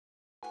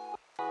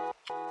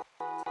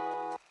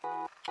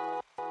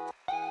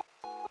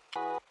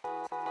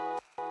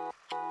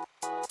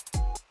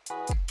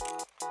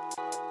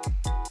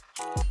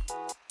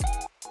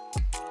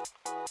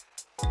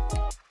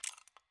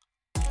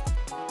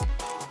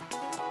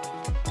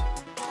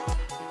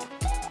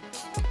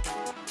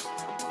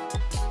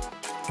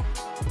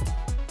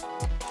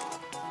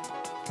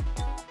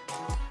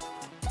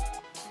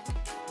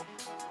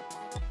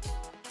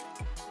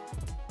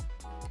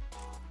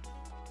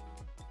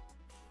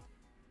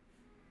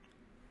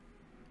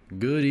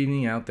Good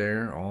evening out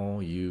there,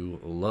 all you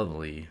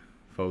lovely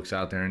folks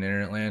out there in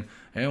internet land,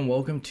 and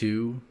welcome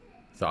to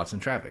Thoughts in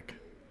Traffic.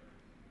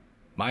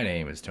 My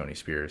name is Tony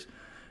Spears,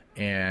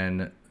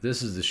 and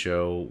this is the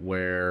show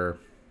where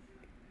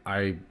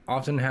I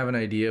often have an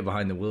idea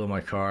behind the wheel of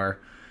my car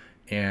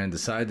and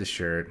decide to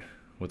share it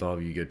with all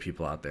of you good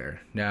people out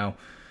there. Now,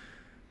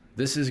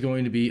 this is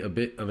going to be a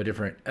bit of a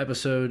different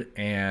episode,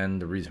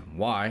 and the reason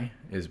why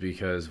is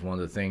because one of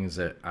the things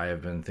that I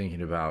have been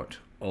thinking about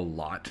a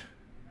lot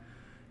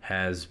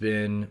has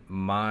been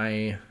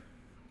my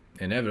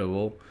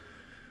inevitable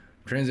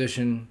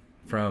transition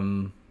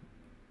from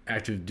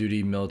active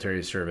duty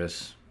military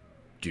service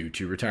due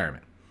to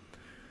retirement.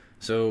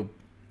 So,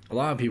 a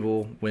lot of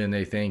people, when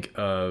they think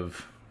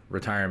of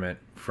retirement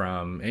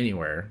from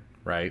anywhere,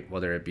 right,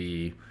 whether it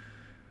be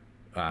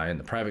in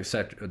the private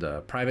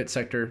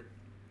sector,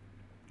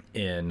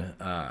 in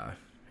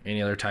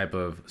any other type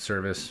of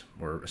service,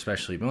 or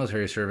especially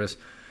military service,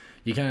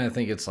 you kind of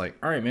think it's like,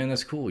 all right, man,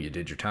 that's cool. You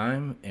did your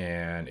time,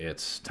 and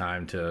it's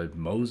time to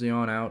mosey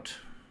on out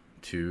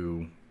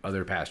to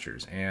other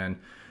pastures. And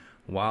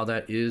while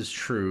that is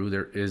true,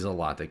 there is a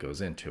lot that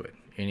goes into it.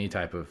 Any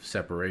type of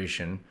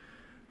separation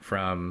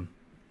from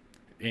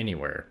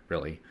anywhere,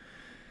 really,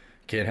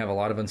 can have a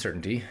lot of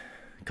uncertainty,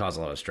 cause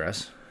a lot of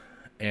stress,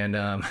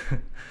 and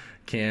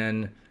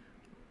can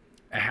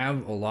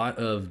have a lot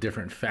of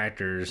different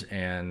factors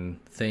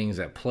and things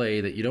at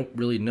play that you don't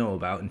really know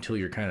about until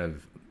you're kind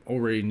of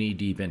already knee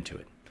deep into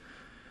it.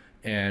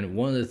 And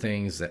one of the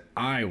things that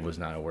I was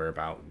not aware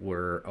about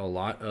were a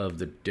lot of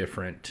the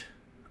different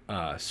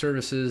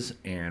services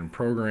and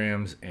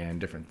programs and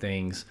different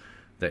things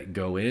that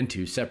go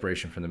into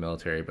separation from the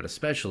military, but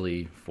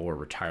especially for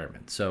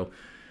retirement. So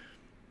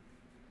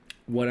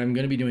what I'm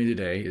going to be doing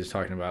today is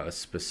talking about a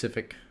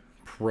specific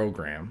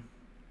program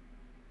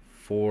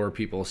for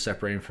people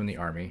separating from the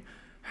Army,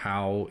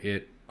 how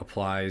it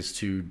applies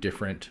to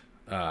different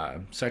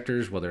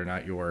sectors, whether or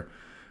not you're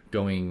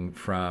going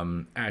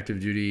from active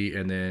duty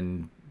and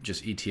then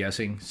just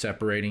ETSing,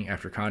 separating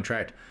after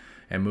contract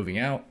and moving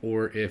out,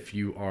 or if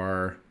you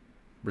are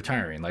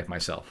retiring like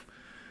myself.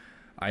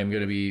 I am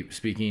going to be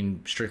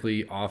speaking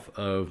strictly off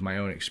of my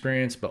own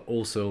experience, but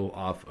also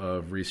off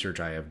of research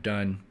I have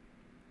done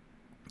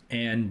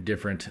and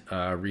different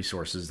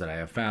resources that I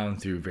have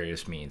found through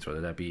various means,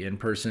 whether that be in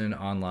person,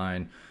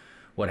 online,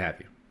 what have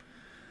you.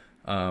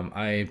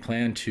 I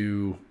plan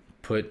to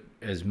put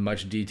as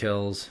much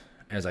details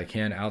as I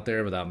can out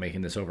there without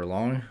making this over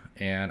long,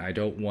 and I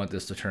don't want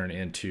this to turn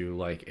into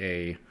like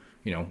a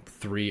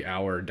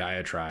 3-hour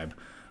diatribe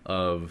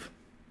of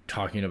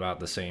talking about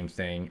the same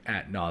thing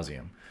ad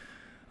nauseum.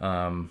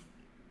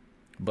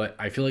 But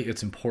I feel like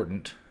it's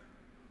important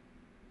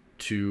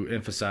to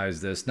emphasize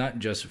this, not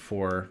just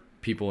for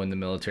people in the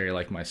military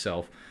like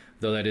myself,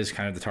 though that is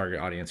kind of the target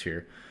audience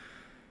here,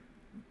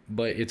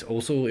 but it's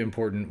also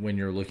important when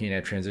you're looking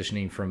at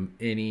transitioning from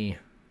any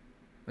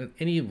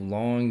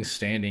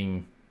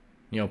long-standing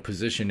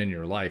position in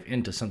your life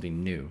into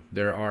something new.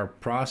 There are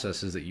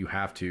processes that you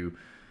have to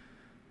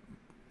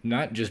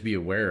not just be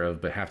aware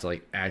of, but have to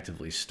like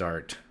actively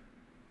start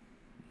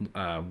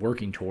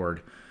working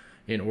toward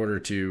in order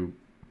to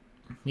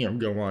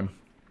go on.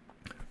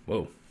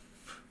 Whoa,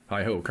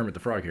 hi ho, Kermit the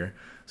Frog here.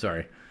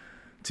 Sorry.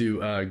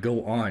 To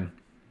go on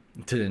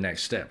to the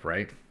next step,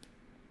 right?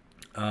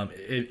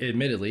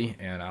 Admittedly,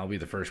 and I'll be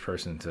the first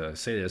person to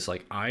say this,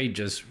 like I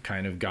just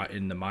kind of got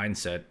in the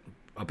mindset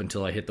up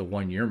until I hit the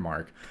 1 year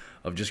mark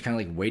of just kind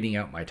of like waiting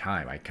out my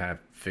time. I kind of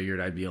figured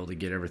I'd be able to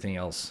get everything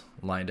else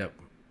lined up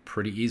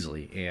pretty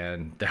easily,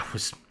 and that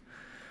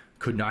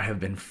could not have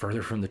been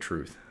further from the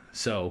truth.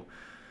 So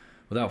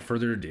without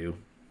further ado,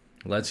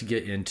 let's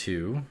get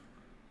into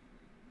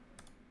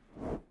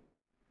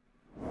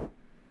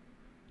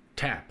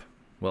TAP.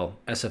 Well,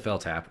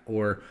 SFL-TAP,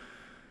 or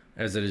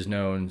as it is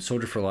known,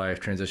 Soldier for Life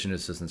Transition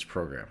Assistance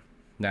Program.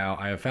 Now,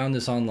 I have found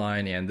this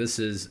online, and this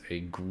is a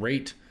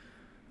great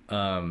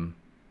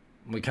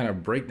kind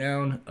of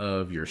breakdown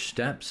of your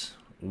steps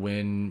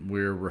when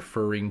we're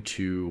referring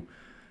to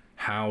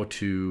how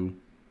to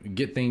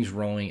get things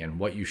rolling and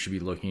what you should be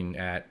looking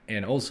at.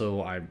 And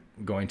also, I'm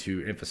going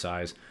to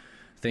emphasize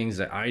things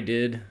that I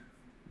did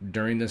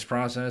during this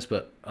process,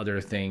 but other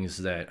things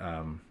that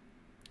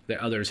that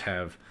others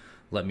have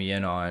let me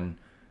in on,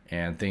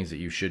 and things that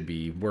you should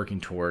be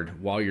working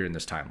toward while you're in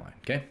this timeline,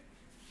 okay?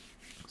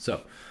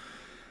 So,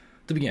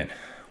 to begin,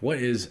 what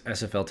is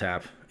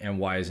SFL-TAP and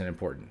why is it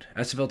important?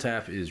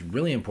 SFL-TAP is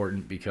really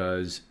important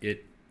because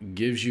it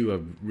gives you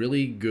a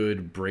really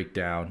good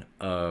breakdown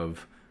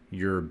of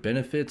your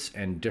benefits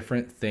and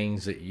different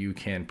things that you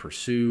can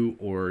pursue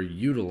or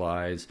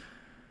utilize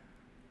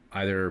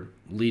either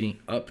leading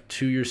up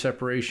to your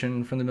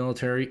separation from the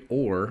military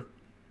or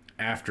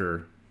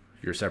after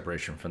your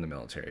separation from the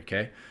military,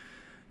 okay?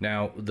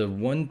 Now, the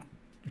one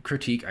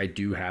critique I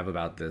do have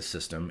about this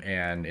system,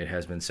 and it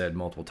has been said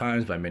multiple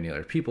times by many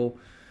other people,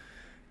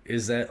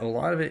 is that a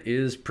lot of it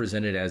is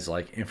presented as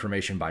like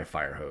information by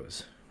fire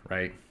hose,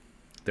 right?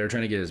 They're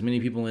trying to get as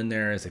many people in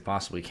there as they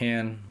possibly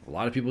can. A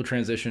lot of people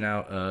transition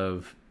out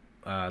of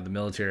the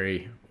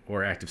military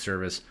or active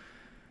service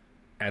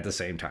at the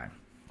same time.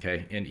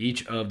 Okay. In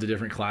each of the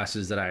different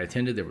classes that I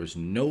attended, there was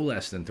no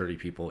less than 30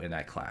 people in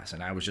that class.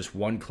 And I was just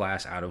one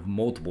class out of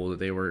multiple that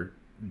they were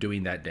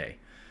doing that day.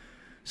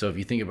 So if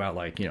you think about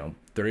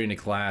 30 in a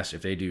class,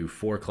 if they do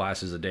 4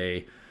 classes a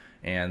day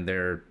and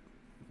they're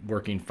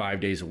working 5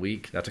 days a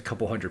week, that's a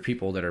couple hundred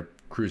people that are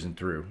cruising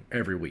through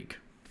every week.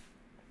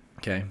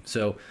 Okay.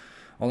 So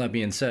all that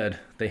being said,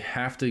 they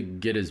have to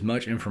get as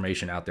much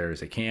information out there as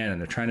they can,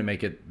 and they're trying to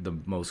make it the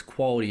most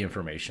quality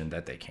information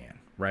that they can.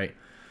 Right.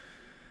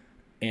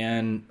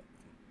 And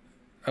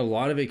a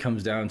lot of it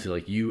comes down to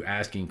you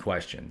asking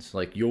questions.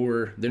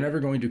 They're never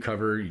going to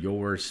cover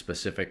your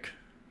specific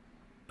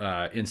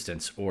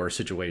instance or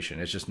situation.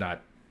 This is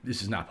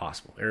not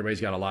possible.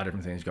 Everybody's got a lot of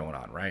different things going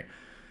on, right?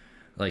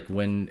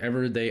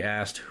 Whenever they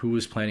asked who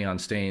was planning on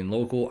staying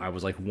local, I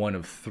was one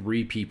of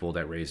 3 people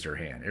that raised their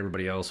hand.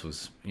 Everybody else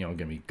was, going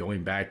to be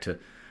going back to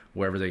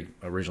wherever they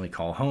originally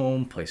call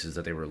home, places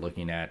that they were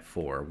looking at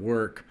for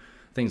work,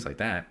 things like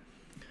that.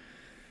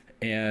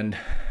 And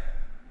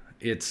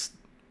it's,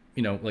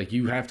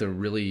 you have to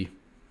really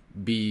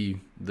be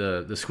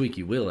the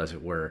squeaky wheel, as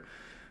it were,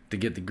 to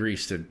get the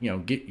grease to,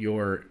 get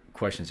your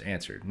questions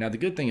answered. Now, the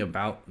good thing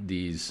about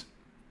these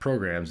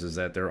programs is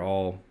that they're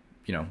all,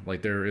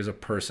 there is a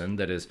person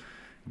that is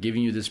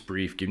giving you this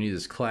brief, giving you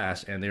this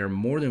class, and they're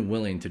more than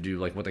willing to do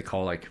what they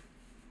call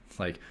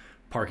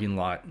parking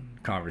lot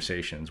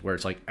conversations, where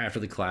it's after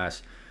the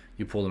class,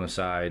 you pull them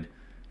aside,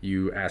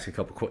 you ask a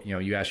couple,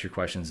 you ask your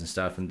questions and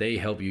stuff, and they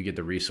help you get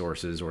the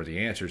resources or the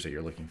answers that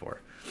you're looking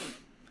for.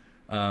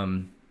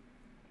 And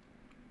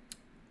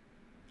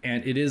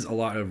it is a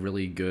lot of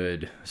really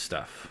good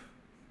stuff.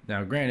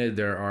 Now, granted,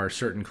 there are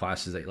certain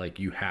classes that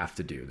you have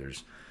to do.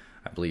 There's,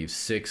 I believe,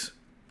 6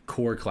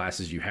 core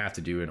classes you have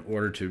to do in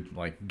order to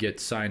get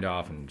signed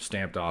off and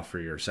stamped off for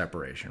your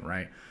separation,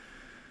 right?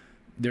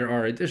 There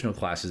are additional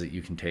classes that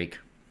you can take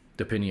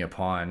depending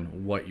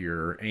upon what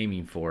you're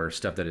aiming for,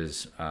 stuff that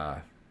is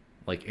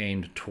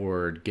aimed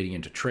toward getting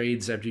into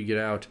trades after you get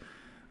out,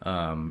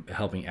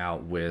 helping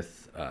out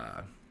with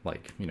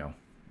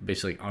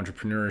basically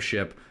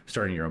entrepreneurship,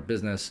 starting your own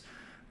business,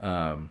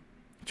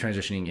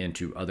 transitioning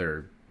into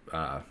other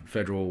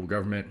federal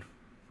government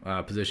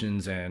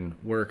positions and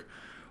work,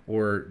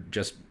 or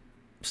just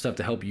stuff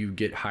to help you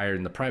get hired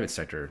in the private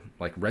sector,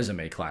 like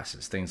resume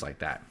classes, things like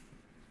that.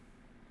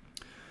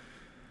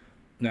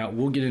 Now,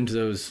 we'll get into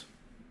those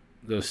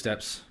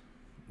steps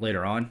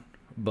later on,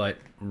 but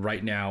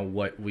right now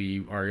what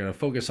we are going to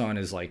focus on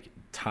is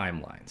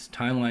timelines.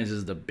 Timelines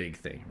is the big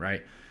thing,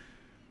 right?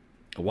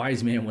 A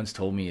wise man once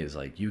told me is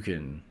you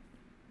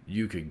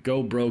could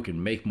go broke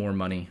and make more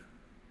money,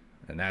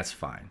 and that's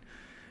fine.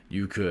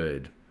 You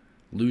could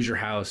lose your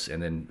house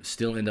and then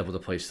still end up with a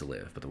place to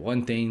live. But the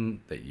one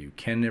thing that you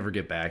can never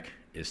get back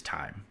is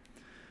time.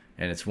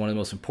 And it's one of the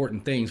most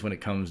important things when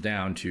it comes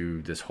down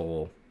to this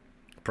whole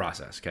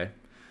process, okay?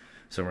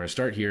 So we're going to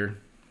start here.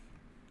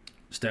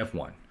 Step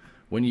 1.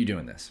 When are you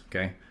doing this,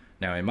 okay?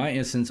 Now, in my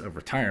instance of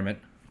retirement,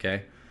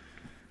 okay,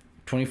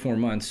 24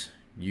 months,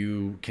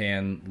 you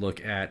can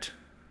look at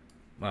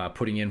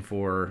putting in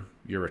for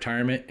your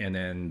retirement, and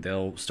then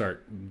they'll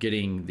start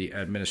getting the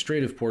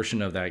administrative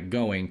portion of that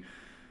going,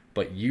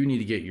 but you need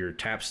to get your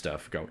TAP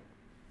stuff going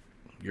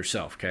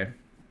yourself, okay?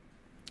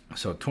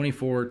 So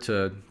 24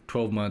 to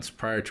 12 months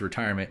prior to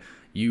retirement,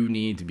 you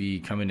need to be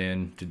coming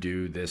in to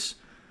do this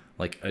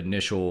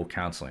initial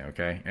counseling,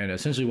 okay? And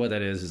essentially what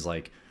that is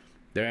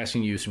they're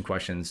asking you some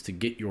questions to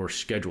get your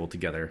schedule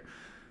together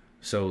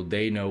so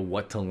they know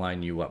what to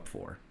line you up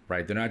for,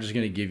 right? They're not just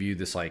going to give you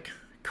this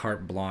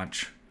carte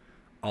blanche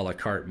a la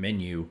carte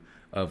menu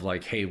of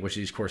hey, which of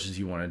these courses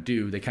you want to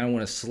do. They kind of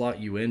want to slot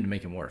you in to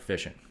make it more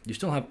efficient. You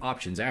still have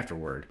options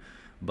afterward,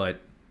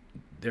 but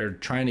they're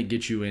trying to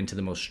get you into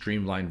the most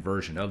streamlined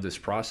version of this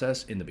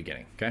process in the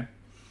beginning, okay?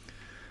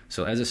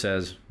 So as it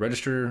says,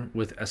 register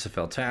with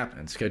SFL-TAP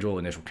and schedule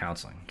initial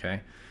counseling,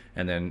 okay?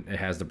 And then it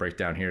has the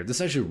breakdown here. This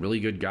is actually a really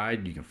good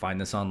guide. You can find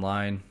this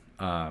online.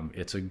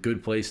 It's a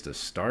good place to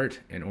start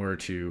in order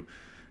to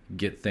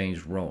get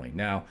things rolling.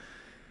 Now,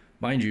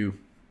 mind you,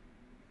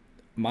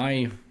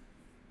 my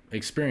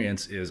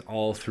experience is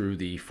all through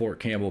the Fort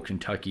Campbell,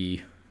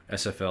 Kentucky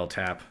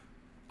SFL-TAP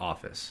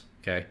office,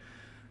 okay?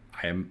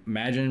 I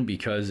imagine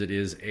because it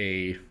is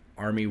a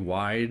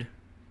Army-wide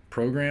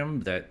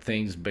program that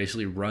things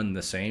basically run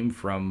the same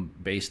from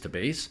base to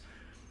base,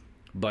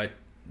 but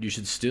you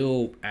should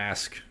still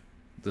ask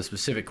the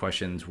specific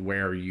questions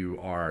where you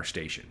are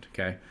stationed,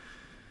 okay?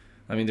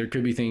 I mean, there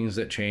could be things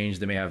that change.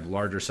 They may have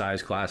larger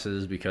size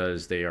classes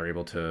because they are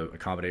able to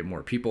accommodate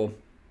more people.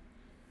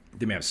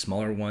 They may have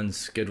smaller ones.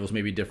 Schedules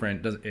may be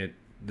different.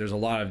 There's a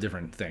lot of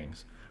different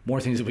things. More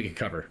things that we could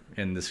cover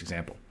in this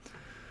example.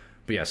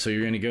 But yeah, so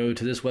you're going to go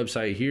to this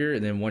website here,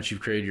 and then once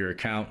you've created your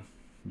account,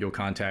 you'll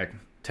contact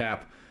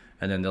TAP,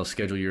 and then they'll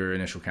schedule your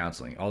initial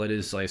counseling. All it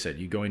is, like I said,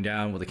 you going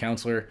down with a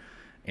counselor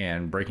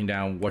and breaking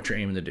down what you're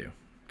aiming to do,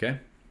 okay?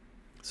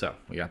 So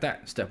we got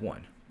that, step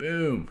 1.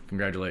 Boom,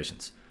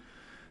 congratulations.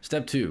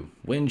 Step 2,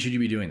 when should you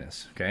be doing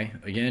this? Okay.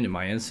 Again, in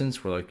my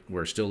instance,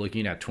 we're still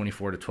looking at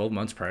 24 to 12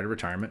 months prior to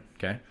retirement.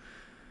 Okay.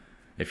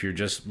 If you're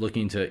just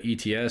looking to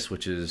ETS,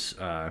 which is,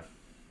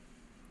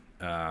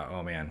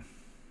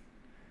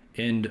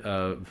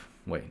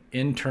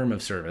 end term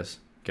of service.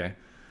 Okay.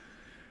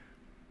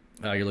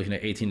 You're looking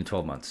at 18 to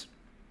 12 months.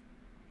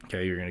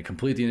 Okay. You're going to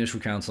complete the initial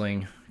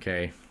counseling.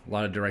 Okay. A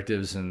lot of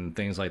directives and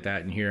things like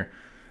that in here.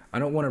 I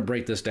don't want to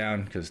break this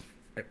down because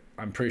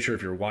I'm pretty sure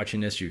if you're watching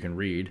this, you can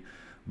read,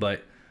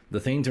 but the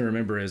thing to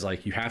remember is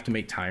like, you have to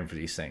make time for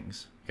these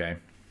things. Okay.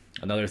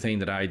 Another thing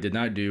that I did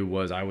not do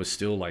was I was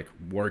still like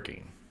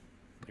working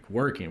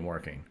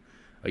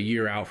a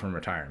year out from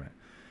retirement.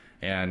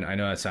 And I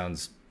know that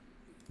sounds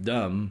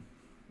dumb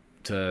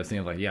to think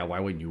of like, yeah, why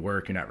wouldn't you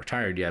work? You're not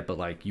retired yet, but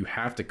like you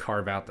have to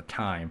carve out the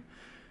time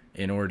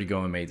in order to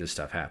go and make this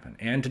stuff happen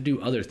and to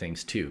do other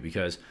things too,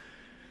 because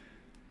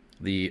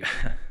the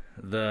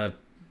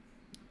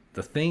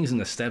things and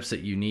the steps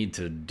that you need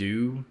to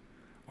do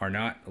are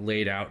not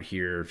laid out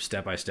here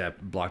step by step,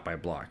 block by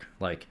block.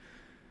 Like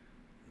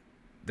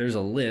there's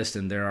a list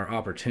and there are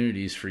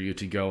opportunities for you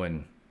to go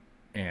and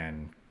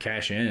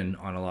cash in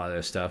on a lot of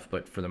this stuff.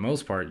 But for the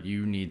most part,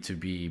 you need to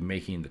be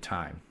making the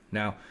time.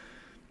 Now,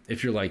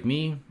 if you're like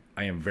me,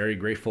 I am very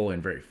grateful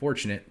and very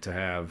fortunate to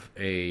have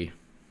a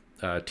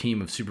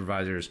team of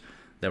supervisors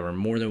that were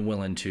more than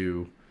willing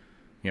to,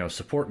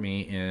 support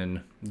me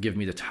and give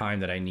me the time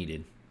that I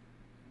needed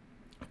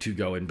to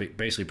go and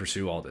basically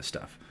pursue all this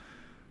stuff,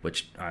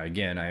 which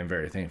again, I am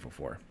very thankful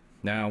for.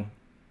 Now,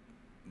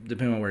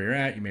 depending on where you're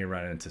at, you may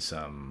run into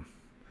some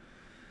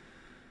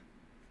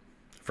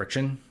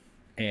friction,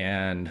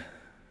 and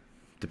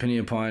depending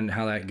upon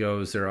how that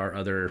goes, there are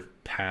other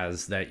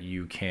paths that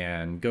you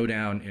can go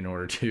down in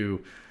order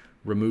to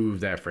remove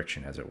that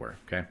friction, as it were.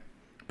 Okay.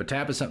 But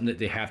TAP is something that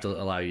they have to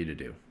allow you to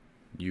do.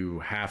 You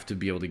have to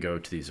be able to go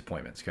to these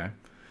appointments. Okay.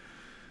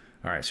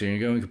 All right. So you're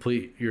going to go and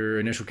complete your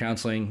initial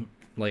counseling.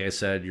 Like I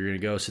said, you're going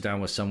to go sit down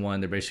with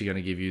someone. They're basically going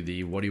to give you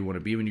the, what do you want to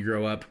be when you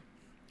grow up?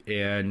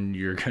 And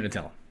you're going to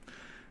tell them.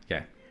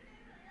 Okay.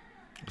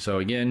 So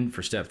again,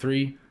 for step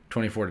 3,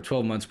 24 to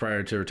 12 months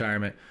prior to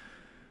retirement.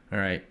 All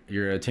right.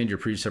 You're going to attend your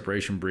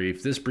pre-separation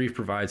brief. This brief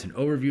provides an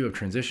overview of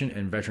transition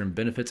and veteran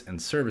benefits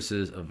and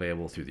services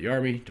available through the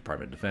Army,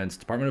 Department of Defense,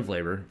 Department of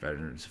Labor,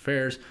 Veterans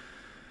Affairs,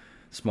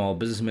 Small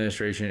Business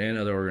Administration, and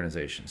other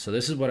organizations. So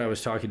this is what I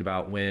was talking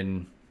about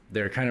when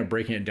they're kind of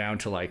breaking it down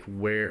to like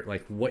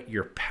what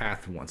your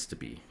path wants to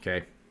be.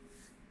 Okay.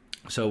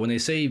 So when they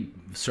say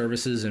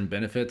services and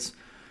benefits,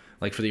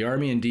 like for the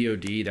Army and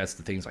DoD, that's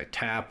the things like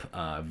TAP,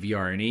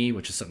 VRNE,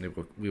 which is something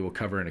that we will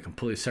cover in a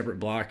completely separate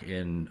block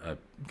in a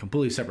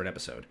completely separate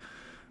episode.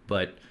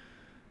 But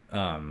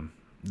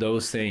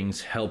those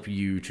things help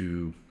you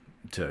to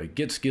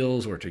get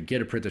skills or to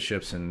get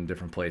apprenticeships in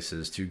different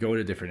places, to go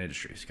to different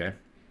industries. Okay.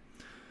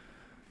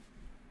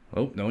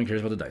 Oh, no one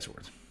cares about the dice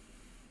awards.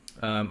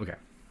 Okay.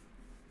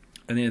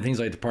 And then things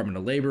like Department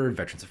of Labor,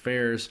 Veterans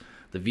Affairs,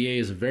 the VA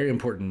is a very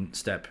important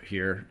step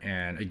here.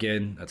 And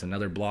again, that's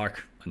another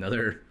block,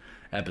 another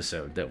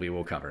episode that we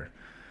will cover.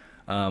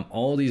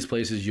 All these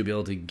places you'll be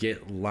able to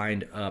get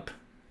lined up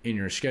in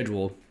your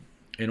schedule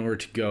in order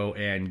to go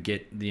and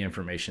get the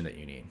information that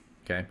you need.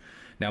 Okay.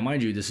 Now,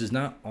 mind you, this is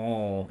not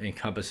all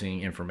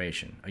encompassing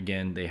information.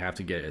 Again, they have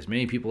to get as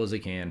many people as they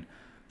can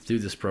through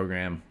this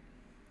program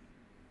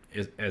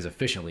as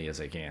efficiently as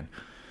they can,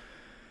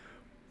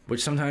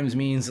 which sometimes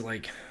means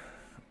like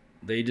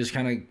they just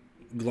kind of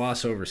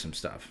gloss over some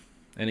stuff.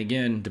 And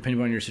again,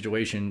 depending on your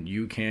situation,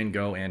 you can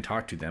go and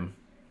talk to them,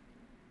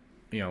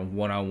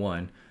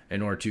 one-on-one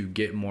in order to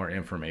get more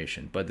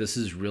information. But this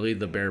is really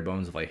the bare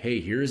bones of like,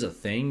 hey, here's a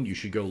thing, you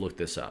should go look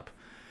this up.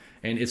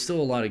 And it's still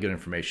a lot of good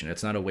information.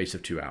 It's not a waste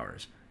of 2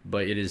 hours,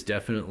 but it is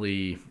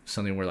definitely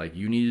something where like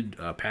you need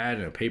a pad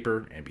and a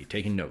paper and be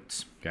taking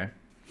notes. Okay.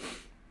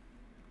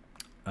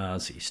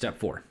 Let's see, step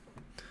 4.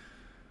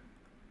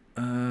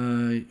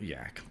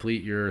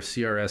 Complete your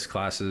CRS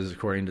classes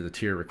according to the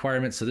tier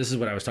requirements. So this is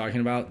what I was talking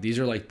about. These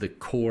are like the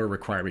core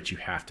requirements you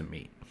have to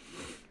meet.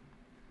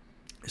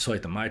 So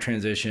like the My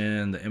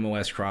Transition, the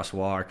MOS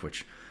crosswalk,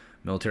 which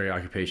military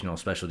occupational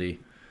specialty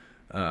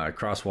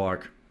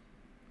crosswalk.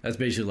 That's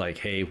basically like,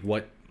 hey,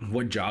 what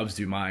jobs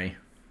do my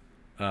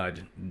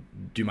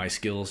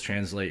skills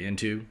translate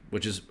into,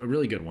 which is a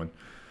really good one.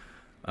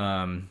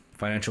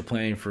 Financial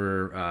planning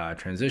for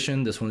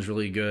transition. This one's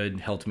really good.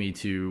 Helped me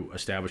to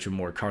establish a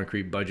more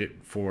concrete budget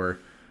for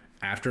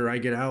after I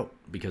get out,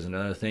 because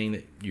another thing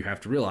that you have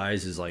to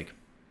realize is like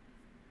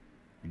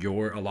a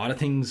lot of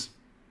things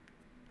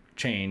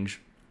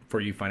change for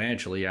you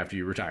financially after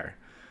you retire.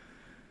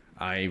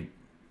 I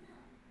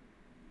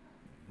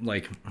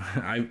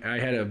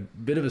had a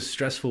bit of a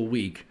stressful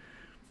week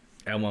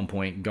at one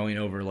point going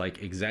over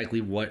like exactly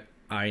what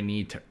I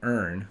need to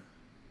earn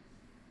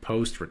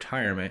post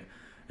retirement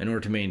in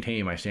order to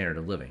maintain my standard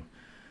of living.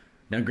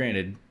 Now,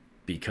 granted,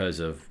 because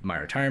of my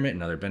retirement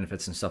and other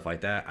benefits and stuff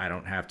like that, I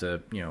don't have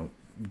to,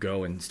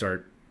 go and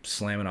start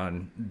slamming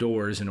on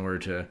doors in order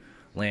to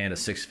land a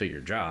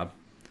 6-figure job.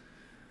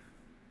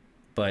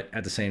 But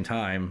at the same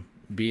time,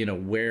 being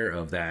aware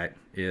of that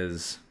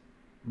is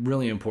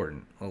really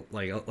important.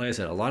 Like I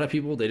said, a lot of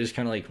people, they just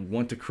kind of like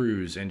want to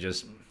cruise and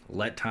just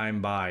let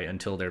time by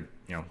until they're,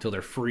 until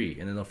they're free,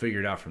 and then they'll figure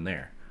it out from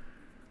there.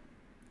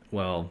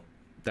 Well,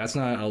 that's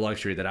not a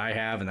luxury that I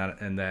have,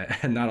 and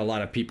not a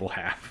lot of people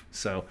have.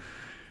 So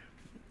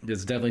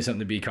it's definitely something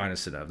to be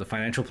cognizant of. The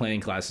financial planning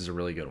class is a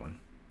really good one.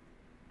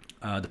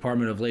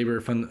 Department of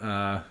Labor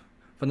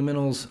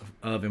Fundamentals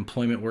of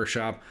Employment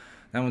Workshop.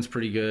 That one's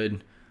pretty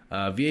good.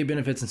 VA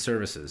Benefits and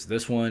Services.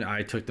 This one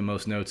I took the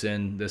most notes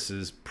in. This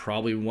is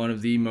probably one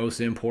of the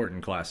most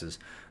important classes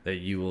that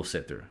you will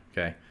sit through.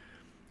 Okay.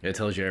 It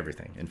tells you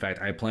everything. In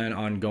fact, I plan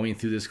on going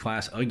through this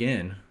class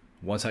again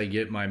once I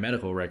get my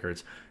medical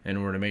records in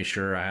order to make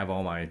sure I have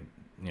all my,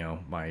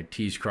 my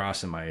T's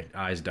crossed and my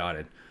I's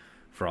dotted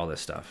for all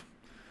this stuff.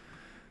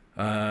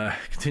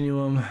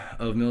 Continuum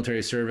of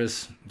military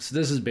service. So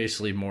this is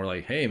basically more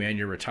like, hey man,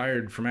 you're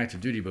retired from active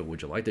duty, but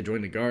would you like to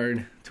join the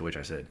Guard? To which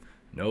I said,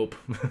 nope.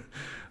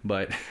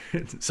 But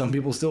some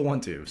people still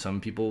want to.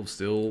 Some people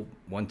still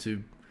want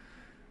to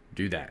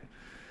do that.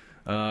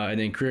 And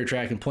then career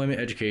track, employment,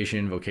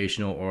 education,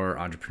 vocational, or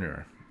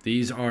entrepreneur.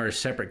 These are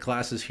separate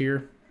classes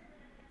here.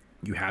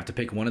 You have to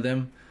pick one of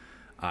them.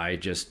 I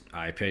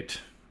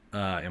picked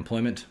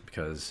employment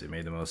because it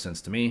made the most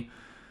sense to me.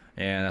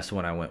 And that's the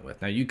one I went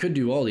with. Now, you could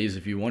do all these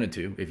if you wanted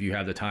to, if you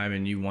have the time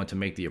and you want to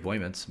make the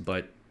appointments.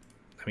 But,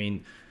 I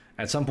mean,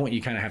 at some point,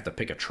 you kind of have to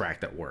pick a track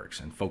that works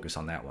and focus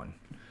on that one.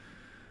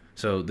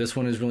 So this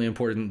one is really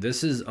important.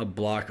 This is a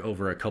block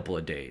over a couple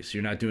of days.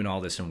 You're not doing all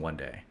this in one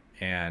day.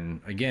 And,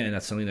 again,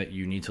 that's something that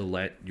you need to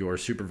let your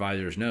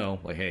supervisors know.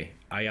 Like, hey,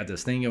 I got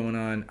this thing going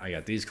on. I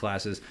got these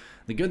classes.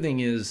 The good thing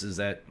is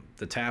that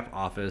the TAP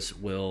office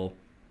will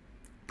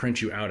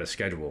print you out a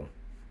schedule.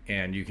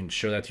 And you can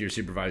show that to your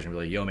supervisor and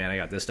be like, yo, man, I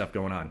got this stuff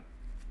going on.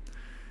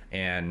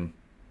 And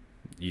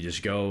you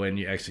just go and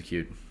you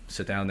execute.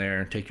 Sit down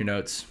there, take your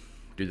notes,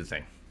 do the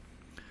thing.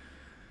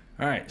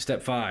 All right,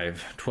 step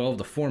 5, 12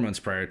 to 4 months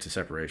prior to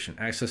separation.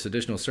 Access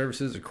additional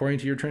services according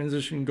to your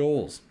transition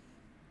goals.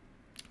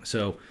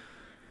 So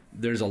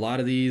there's a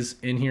lot of these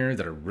in here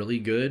that are really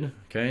good.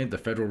 Okay, the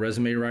federal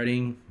resume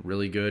writing,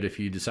 really good if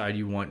you decide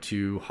you want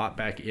to hop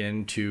back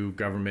into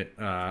government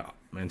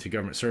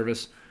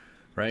service,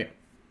 right?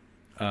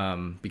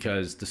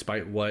 Because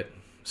despite what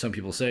some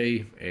people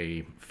say,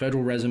 a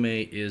federal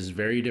resume is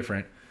very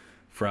different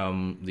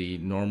from the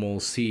normal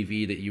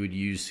CV that you would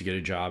use to get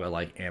a job at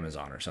like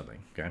Amazon or something.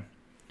 Okay.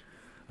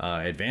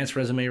 Advanced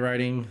resume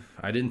writing.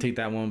 I didn't take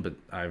that one, but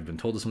I've been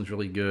told this one's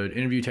really good.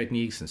 Interview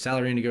techniques and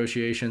salary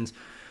negotiations.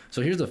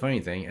 So here's the funny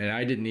thing, and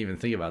I didn't even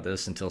think about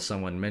this until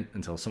someone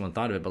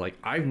thought of it, but like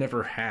I've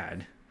never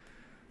had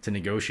to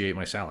negotiate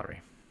my salary.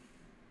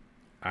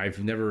 I've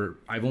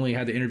only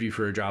had to interview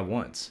for a job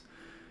once.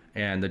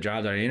 And the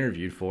job that I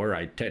interviewed for,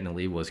 I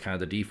technically was kind of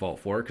the default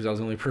for because I was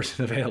the only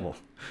person available.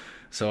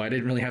 So I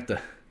didn't have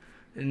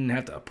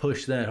to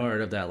push that hard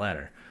up that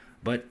ladder.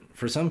 But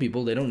for some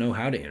people, they don't know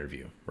how to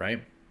interview,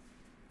 right?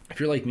 If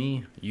you're like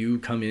me, you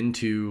come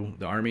into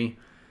the Army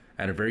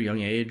at a very young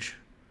age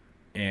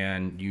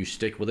and you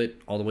stick with it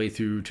all the way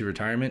through to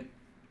retirement,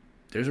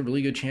 there's a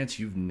really good chance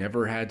you've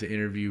never had to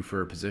interview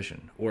for a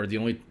position. Or the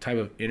only type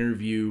of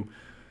interview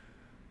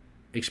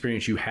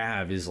experience you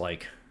have is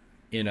like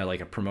in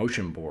a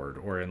promotion board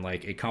or in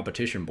like a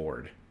competition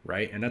board,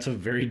 right? And that's a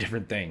very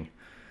different thing.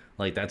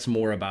 Like that's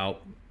more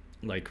about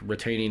like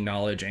retaining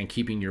knowledge and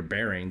keeping your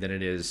bearing than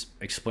it is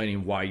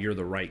explaining why you're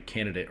the right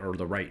candidate or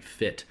the right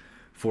fit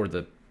for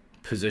the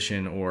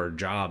position or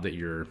job that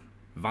you're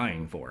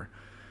vying for.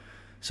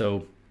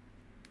 So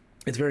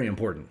it's very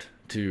important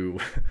to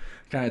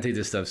kind of take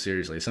this stuff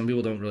seriously. Some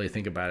people don't really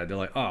think about it. They're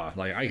like, oh,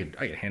 like I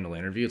could handle the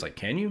interview. It's like,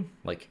 can you?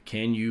 Like,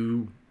 can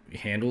you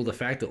handle the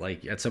fact that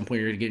like at some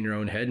point you're gonna get in your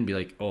own head and be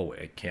like, oh,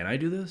 can I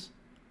do this?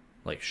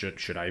 Like,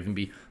 should I even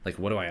be like,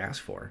 what do I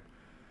ask for?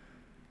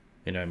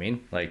 You know what I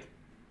mean? Like,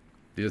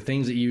 these are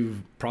things that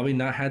you've probably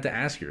not had to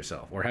ask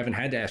yourself or haven't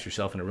had to ask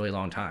yourself in a really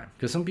long time.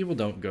 Because some people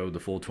don't go the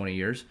full 20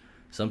 years.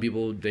 Some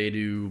people, they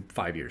do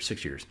 5 years,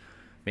 6 years,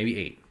 maybe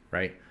 8,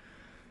 right?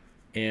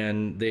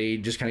 And they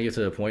just kind of get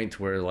to the point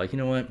where like, you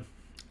know what?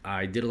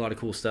 I did a lot of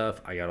cool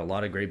stuff. I got a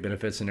lot of great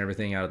benefits and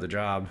everything out of the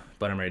job,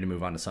 but I'm ready to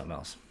move on to something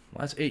else.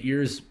 Well, that's 8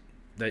 years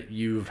that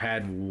you've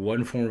had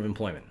one form of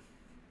employment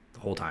the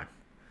whole time.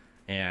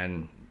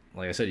 And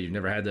like I said, you've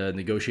never had to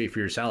negotiate for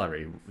your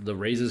salary. The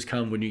raises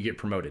come when you get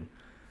promoted.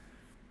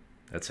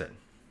 That's it.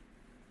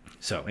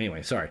 So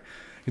anyway, sorry.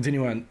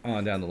 Continue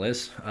on down the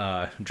list.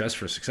 Dress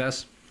for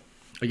success.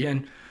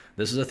 Again,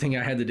 this is a thing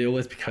I had to deal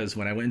with because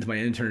when I went into my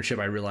internship,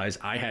 I realized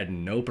I had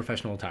no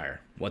professional attire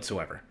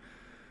whatsoever.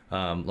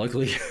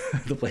 Luckily,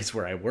 the place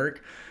where I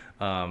work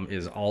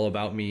is all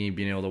about me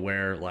being able to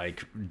wear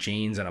like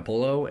jeans and a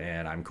polo,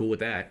 and I'm cool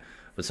with that.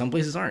 But some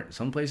places aren't.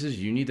 Some places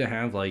you need to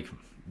have like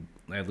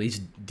at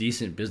least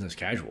decent business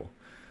casual.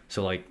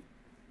 So like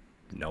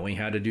knowing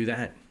how to do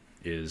that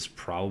is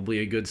probably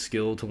a good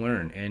skill to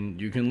learn, and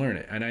you can learn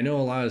it. And I know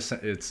a lot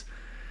of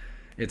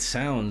it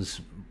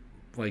sounds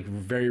like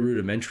very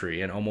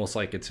rudimentary and almost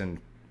like it's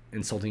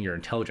insulting your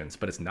intelligence,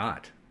 but it's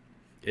not.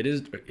 it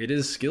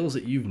is skills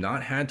that you've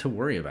not had to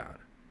worry about.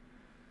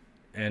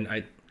 And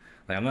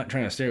I'm not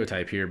trying to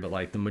stereotype here, but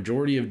like the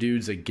majority of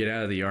dudes that get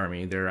out of the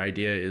Army, their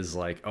idea is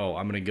like, oh,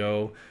 I'm gonna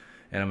go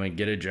and I'm gonna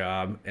get a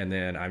job, and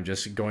then I'm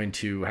just going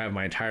to have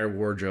my entire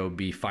wardrobe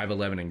be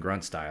 5'11" and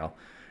grunt style,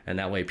 and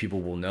that way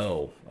people will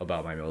know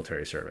about my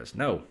military service.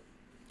 No,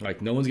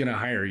 like no one's gonna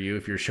hire you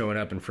if you're showing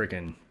up in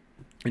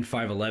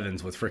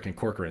 5'11s with freaking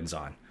Corcorans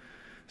on.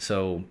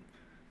 So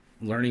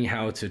learning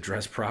how to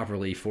dress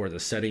properly for the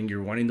setting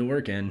you're wanting to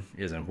work in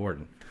is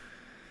important.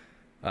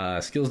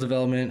 Skills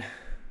development,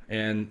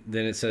 and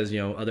then it says,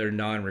 other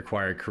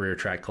non-required career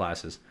track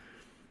classes.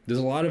 There's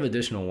a lot of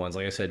additional ones.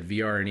 Like I said,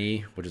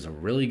 VR&E, which is a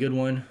really good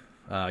one.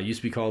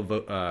 Used to be called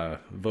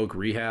Voc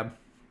Rehab.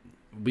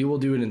 We will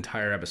do an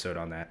entire episode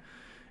on that.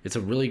 It's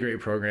a really great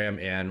program,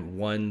 and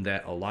one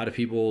that a lot of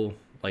people,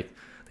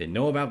 they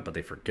know about, but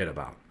they forget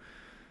about.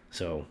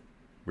 So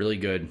really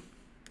good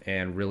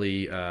and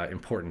really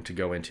important to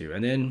go into.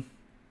 And then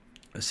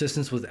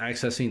assistance with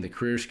accessing the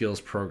career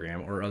skills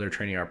program or other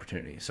training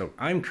opportunities. So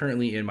I'm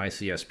currently in my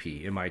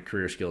CSP, in my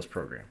career skills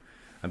program.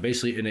 I'm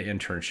basically in an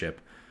internship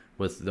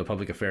with the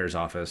public affairs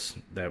office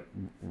that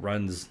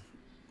runs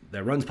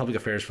public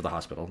affairs for the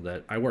hospital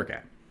that I work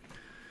at.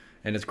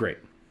 And it's great.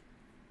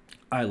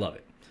 I love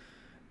it.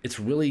 It's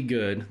really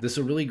good. This is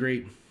a really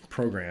great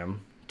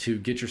program to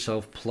get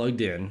yourself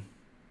plugged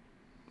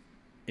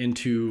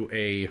into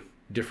a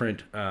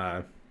different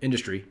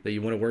industry that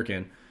you want to work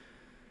in,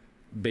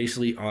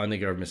 basically on the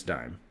government's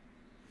dime.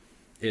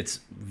 It's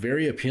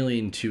very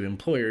appealing to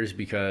employers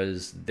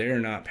because they're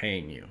not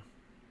paying you.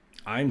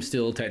 I'm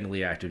still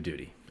technically active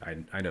duty.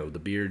 I know the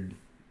beard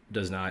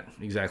does not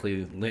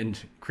exactly lend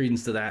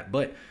credence to that,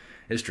 but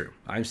it's true.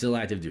 I'm still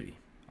active duty.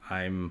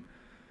 I'm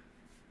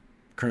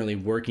currently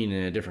working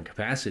in a different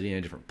capacity in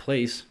a different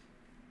place.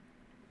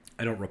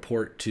 I don't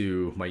report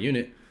to my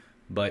unit,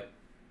 but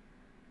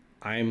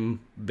I'm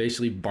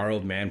basically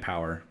borrowed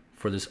manpower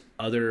for this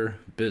other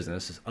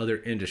business, this other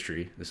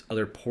industry, this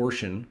other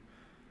portion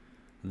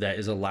that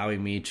is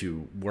allowing me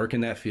to work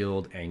in that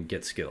field and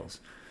get skills.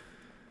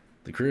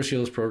 The Career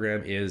Skills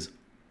program is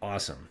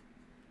awesome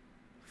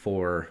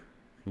for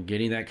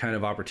getting that kind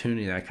of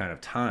opportunity, that kind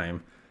of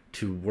time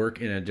to work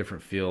in a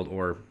different field,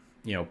 or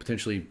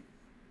potentially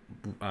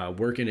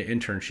work in an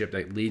internship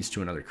that leads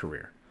to another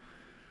career.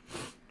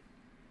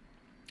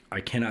 I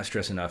cannot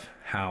stress enough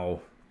how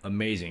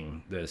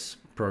amazing this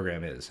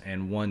program is,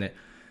 and one that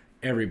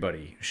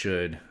everybody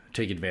should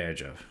take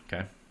advantage of.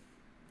 Okay.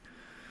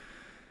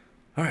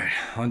 All right,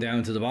 on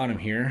down to the bottom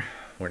here.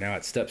 We're now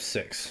at step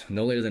 6,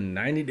 no later than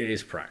 90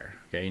 days prior.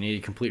 Okay, you need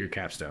to complete your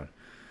capstone.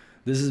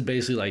 This is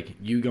basically like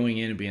you going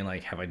in and being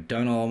like, have I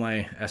done all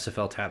my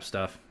SFL-TAP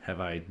stuff? Have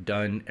I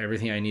done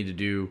everything I need to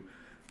do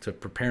to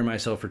prepare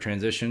myself for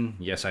transition?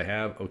 Yes, I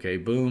have. Okay,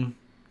 boom,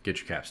 get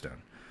your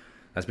capstone.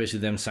 That's basically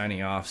them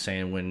signing off,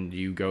 saying when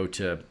you go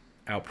to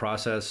out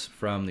process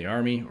from the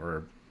Army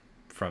or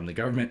from the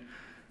government,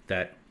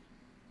 that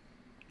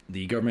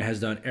the government has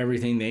done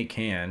everything they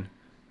can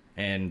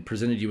and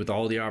presented you with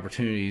all the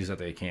opportunities that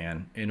they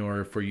can in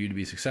order for you to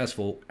be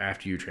successful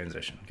after you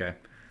transition. Okay,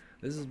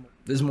 this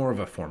is more of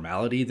a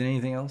formality than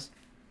anything else.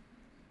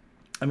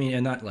 I mean,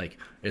 and not like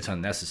it's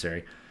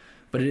unnecessary,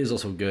 but it is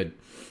also good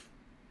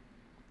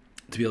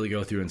to be able to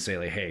go through and say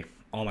like, hey,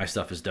 all my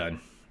stuff is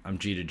done. I'm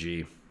G to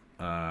G.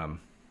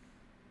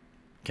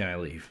 Can I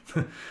leave?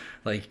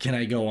 Like, can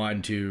I go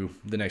on to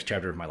the next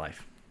chapter of my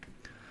life?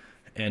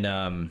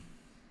 And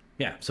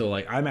yeah, so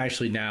like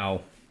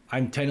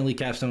I'm technically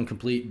capstone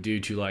complete due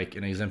to like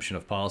an exemption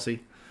of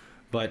policy,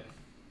 but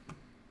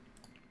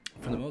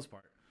for the most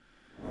part,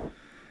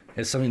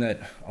 it's something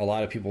that a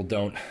lot of people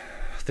don't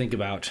think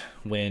about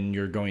when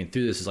you're going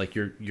through this. Is like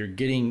you're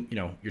getting,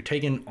 you're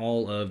taking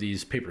all of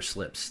these paper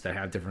slips that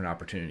have different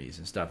opportunities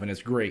and stuff, and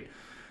it's great,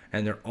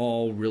 and they're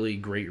all really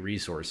great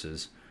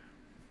resources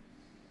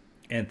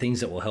and things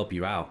that will help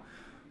you out.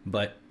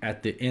 But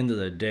at the end of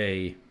the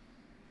day,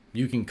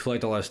 you can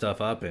collect all that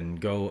stuff up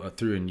and go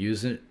through and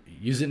use it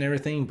and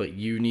everything, but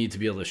you need to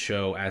be able to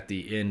show at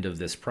the end of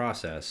this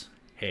process,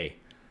 hey,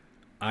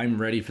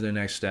 I'm ready for the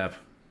next step.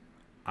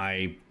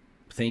 I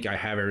think I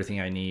have everything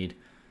I need.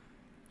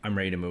 I'm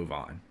ready to move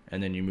on.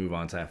 And then you move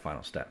on to that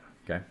final step.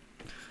 Okay.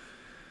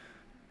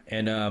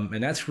 And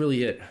that's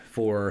really it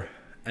for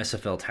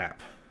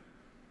SFL-TAP.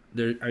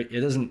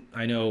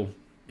 I know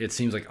it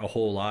seems like a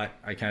whole lot.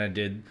 I kind of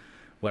did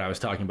what I was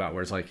talking about,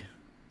 where it's like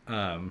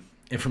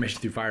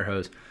information through fire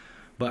hose.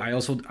 But I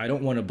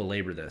don't want to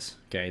belabor this.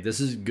 Okay,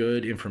 this is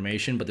good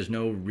information, but there's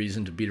no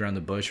reason to beat around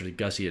the bush or to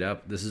gussy it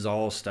up. This is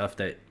all stuff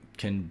that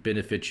can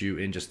benefit you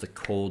in just the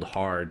cold,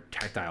 hard,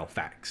 tactile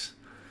facts.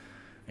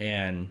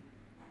 And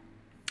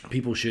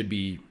people should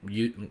be,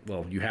 you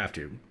have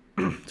to.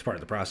 It's part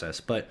of the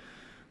process. But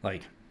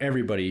like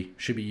everybody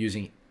should be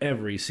using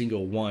every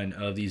single one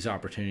of these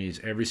opportunities,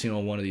 every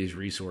single one of these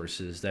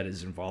resources that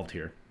is involved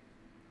here.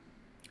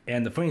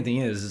 And the funny thing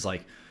is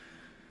like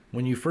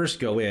when you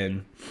first go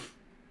in,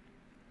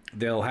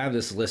 they'll have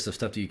this list of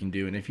stuff that you can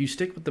do. And if you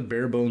stick with the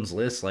bare bones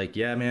list, like,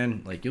 yeah,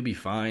 man, like you'll be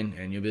fine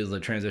and you'll be able to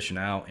transition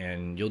out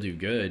and you'll do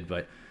good.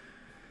 But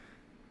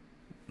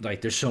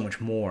like, there's so much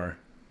more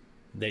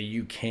that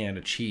you can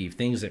achieve,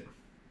 things that,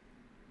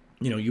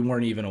 you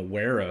weren't even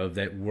aware of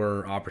that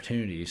were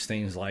opportunities,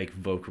 things like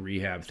voc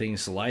rehab,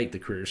 things like the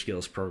career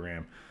skills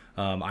program.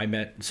 I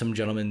met some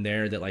gentlemen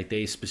there that like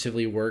they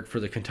specifically work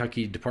for the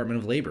Kentucky Department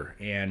of Labor.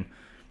 And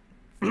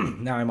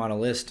now I'm on a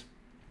list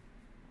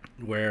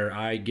where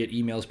I get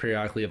emails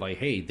periodically of like,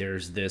 hey,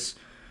 there's this,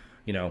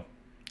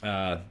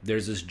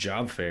 there's this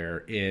job fair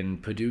in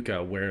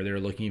Paducah where they're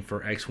looking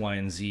for X, Y,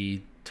 and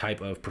Z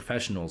type of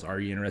professionals. Are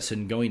you interested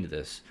in going to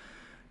this?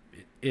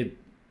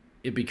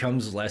 It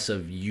becomes less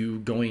of you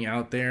going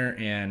out there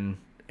and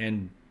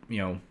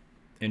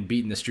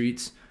beating the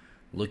streets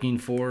looking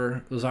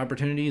for those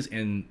opportunities,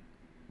 and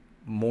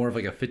more of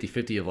like a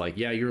 50-50 of like,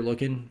 yeah, you're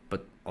looking,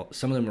 but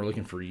some of them are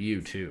looking for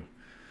you too.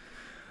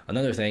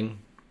 Another thing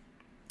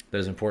that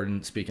is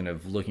important, speaking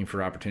of looking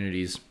for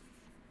opportunities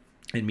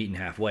and meeting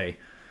halfway,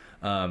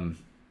 and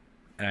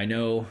I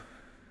know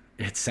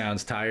it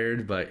sounds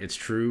tired, but it's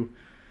true.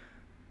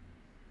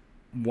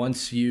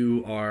 Once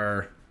you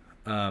are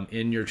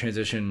in your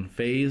transition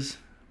phase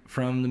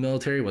from the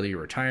military, whether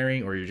you're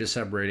retiring or you're just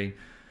separating,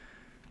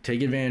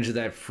 take advantage of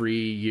that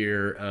free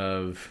year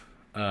of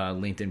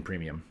LinkedIn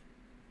Premium.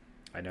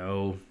 I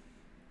know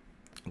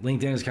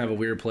LinkedIn is kind of a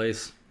weird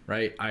place,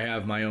 right? I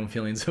have my own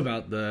feelings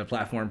about the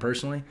platform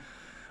personally,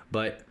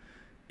 but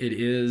it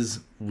is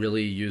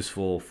really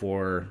useful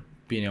for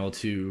being able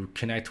to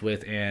connect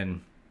with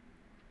and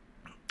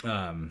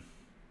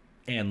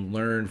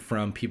learn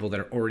from people that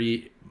are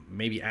already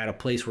maybe at a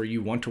place where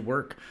you want to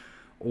work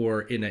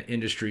or in an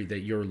industry that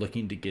you're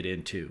looking to get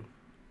into.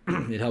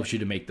 It helps you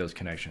to make those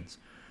connections.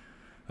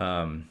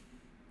 And,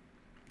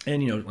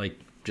 like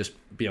just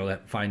be able to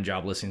find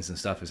job listings and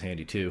stuff is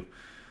handy too,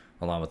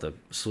 along with a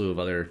slew of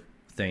other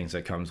things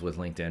that comes with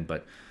LinkedIn.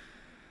 But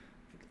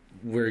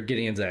we're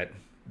getting into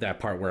that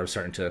part where I'm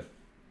starting to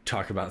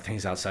talk about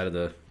things outside of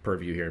the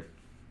purview here.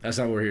 That's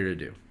not what we're here to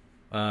do.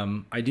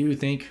 I do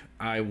think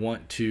I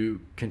want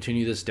to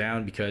continue this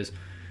down because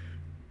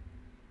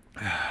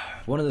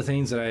one of the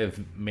things that I have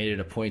made it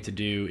a point to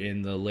do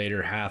in the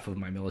later half of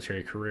my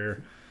military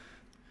career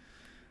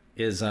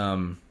is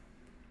I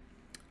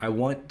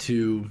want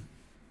to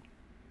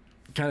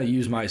kind of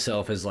use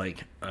myself as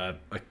like I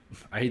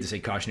hate to say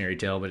cautionary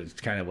tale, but it's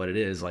kind of what it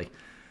is. Like,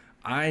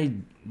 I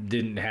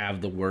didn't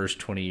have the worst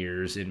 20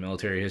 years in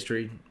military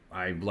history.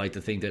 I like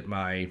to think that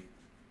my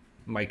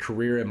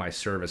career and my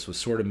service was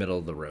sort of middle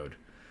of the road.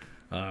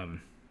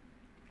 I'm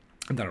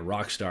not a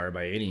rock star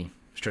by any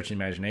stretch of the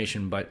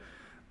imagination, but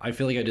I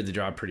feel like I did the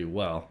job pretty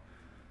well.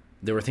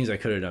 There were things I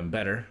could have done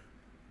better.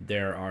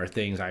 There are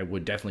things I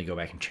would definitely go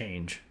back and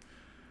change.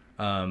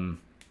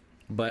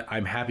 But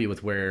I'm happy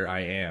with where I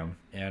am,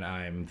 and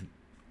I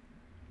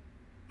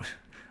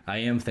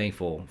am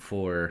thankful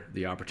for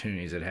the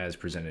opportunities it has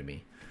presented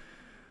me.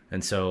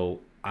 And so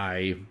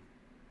I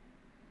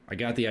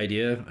got the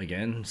idea,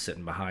 again,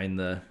 sitting behind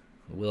the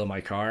wheel of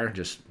my car,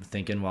 just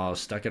thinking while I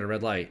was stuck at a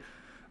red light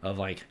of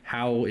like,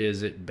 how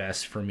is it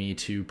best for me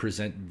to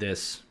present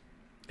this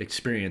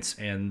experience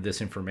and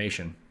this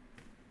information?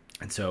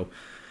 And so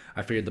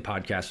I figured the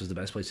podcast was the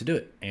best place to do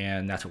it,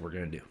 and that's what we're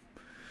going to do.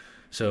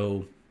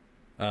 So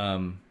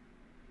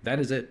that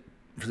is it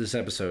for this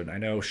episode. I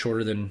know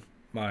shorter than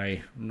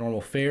my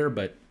normal fare,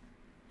 but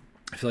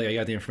I feel like I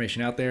got the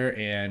information out there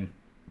and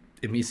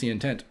it meets the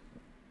intent.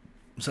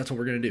 So that's what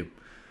we're going to do.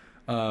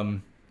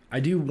 I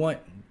do want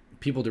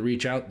people to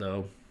reach out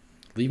though.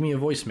 Leave me a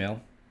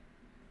voicemail,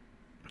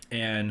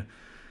 and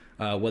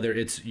whether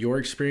it's your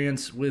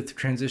experience with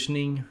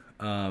transitioning,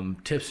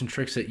 tips and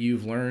tricks that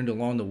you've learned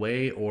along the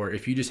way, or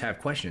if you just have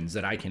questions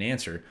that I can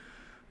answer,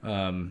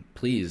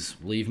 please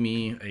leave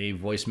me a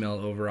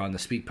voicemail over on the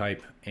SpeakPipe,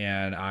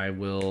 and I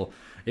will,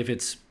 if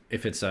it's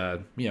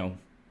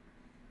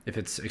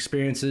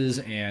experiences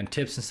and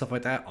tips and stuff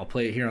like that, I'll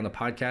play it here on the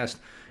podcast.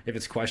 If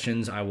it's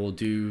questions, I will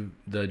do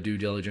the due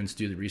diligence,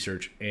 do the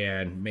research,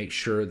 and make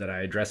sure that I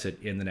address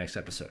it in the next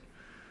episode.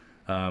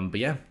 But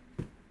yeah,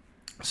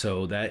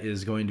 so that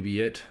is going to be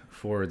it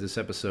for this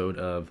episode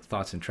of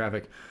Thoughts in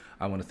Traffic.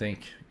 I want to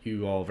thank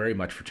you all very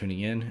much for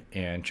tuning in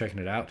and checking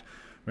it out.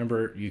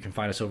 Remember, you can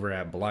find us over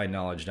at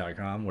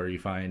blindknowledge.com, where you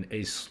find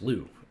a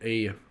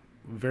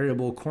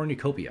variable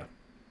cornucopia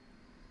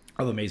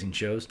of amazing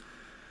shows.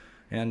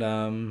 And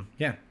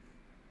yeah,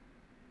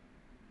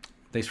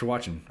 thanks for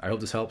watching. I hope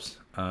this helps.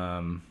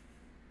 Yeah,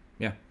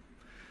 have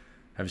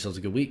yourselves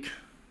a good week.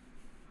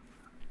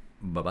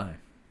 Bye-bye.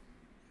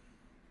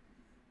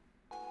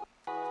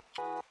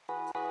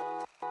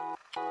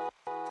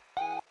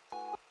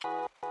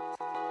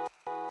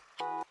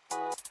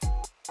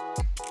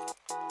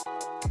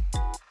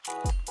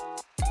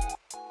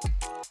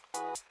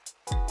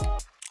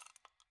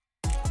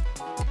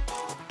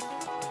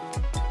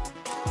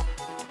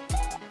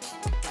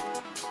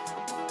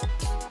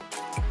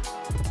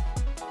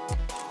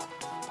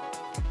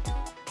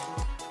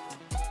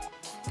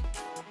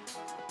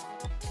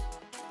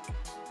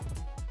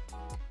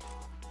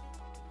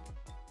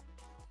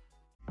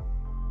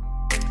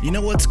 You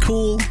know what's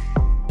cool?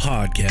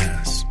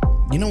 Podcasts.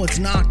 You know what's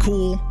not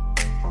cool?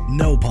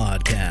 No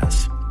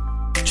podcasts.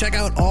 Check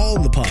out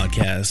all the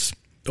podcasts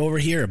over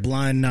here at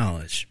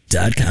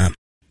blindknowledge.com.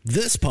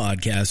 This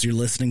podcast you're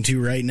listening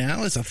to right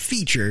now is a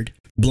featured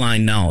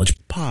Blind Knowledge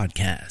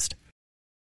podcast.